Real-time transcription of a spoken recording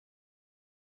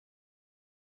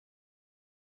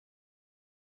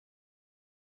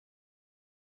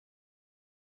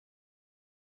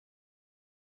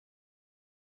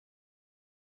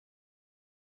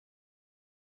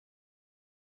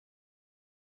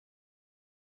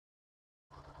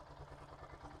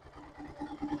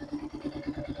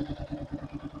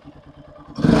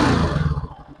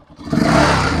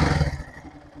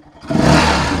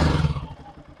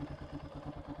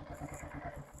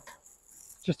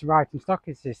Just arrived in stock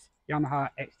is this Yamaha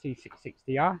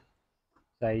XT660R.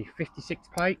 It's a 56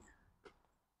 plate.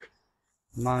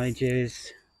 Mileage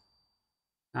is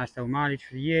nice little mileage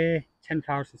for the year,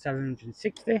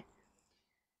 10,760.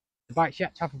 The bike's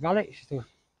yet to have a valet. It's just a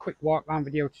quick walk around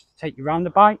video just to take you around the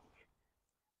bike.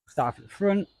 Start off at the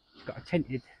front. It's got a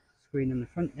tinted screen on the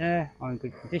front there, all in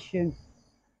good condition.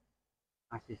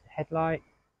 Nice is the headlight.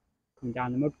 Coming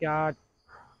down the mudguard.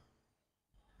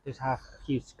 Does have a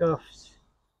few scuffs.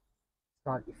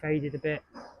 Slightly faded a bit.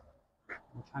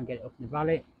 I'll try and get it up in the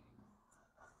valet.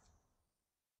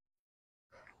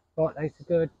 Fork lights are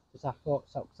good. Just have fork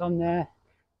socks on there.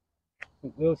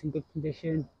 Front wheels in good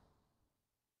condition.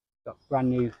 Got brand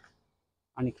new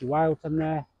Anarchy Wilds on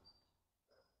there.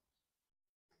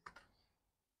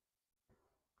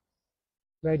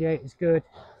 Radiator's good.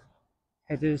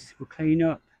 Headers will clean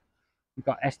up. We've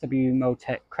got SW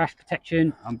Motec crash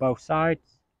protection on both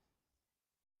sides.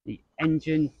 The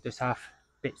engine does have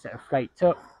bits that are flaked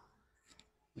up,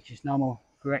 which is normal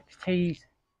for XTs.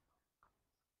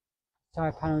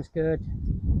 Side panel's good.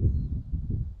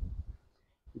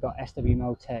 We've got SW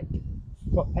Motec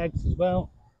foot pegs as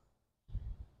well.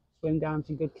 Swing down's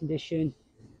in good condition.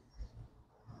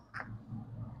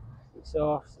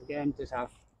 Exhaust again does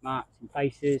have marks in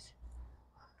places.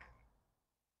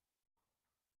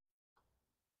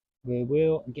 Rear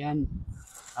wheel again,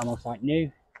 almost like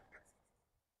new.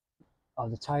 Oh,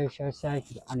 the tyres, shall I say.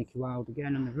 You've got Anarchy Wild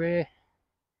again on the rear.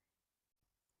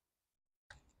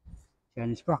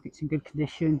 Journey sprocket's in good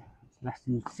condition. It's less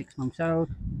than 6 months old.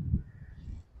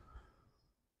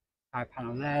 Side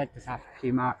panel there does have a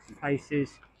few marks in places.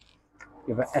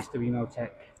 You have a SW Motec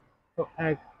foot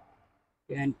peg.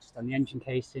 Again, just on the engine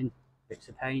casing, bits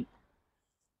of paint.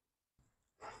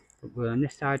 But we're on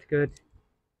this side good.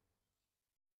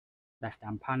 Left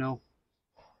hand panel.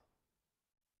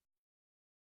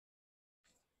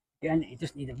 Again, you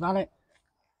just need a valet.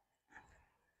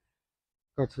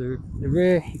 Go to the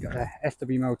rear, you've got a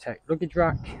SW Motec luggage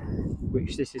rack,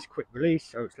 which this is quick release,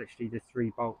 so it's literally the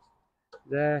 3 bolts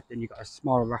there. Then you've got a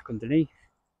smaller rack underneath.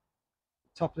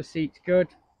 Top of the seat's good.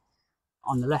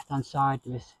 On the left hand side,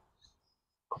 there's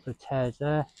a couple of tears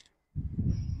there.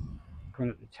 Going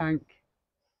up the tank.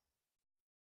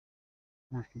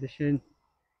 Nice condition.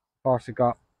 I've also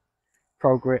got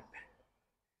Pro Grip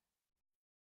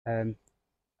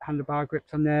handlebar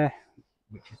grips on there,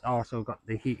 which has also got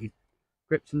the heated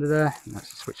grips under there. And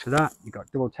that's the switch for that. You've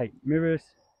got double tape mirrors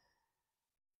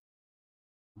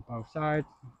on both sides,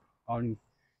 all in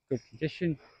good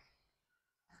condition.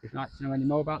 If you'd like to know any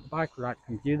more about the bike or like to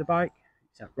come view the bike,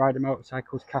 it's at Ryder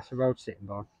Motorcycles, Castle Road,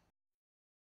 Sittingbourne.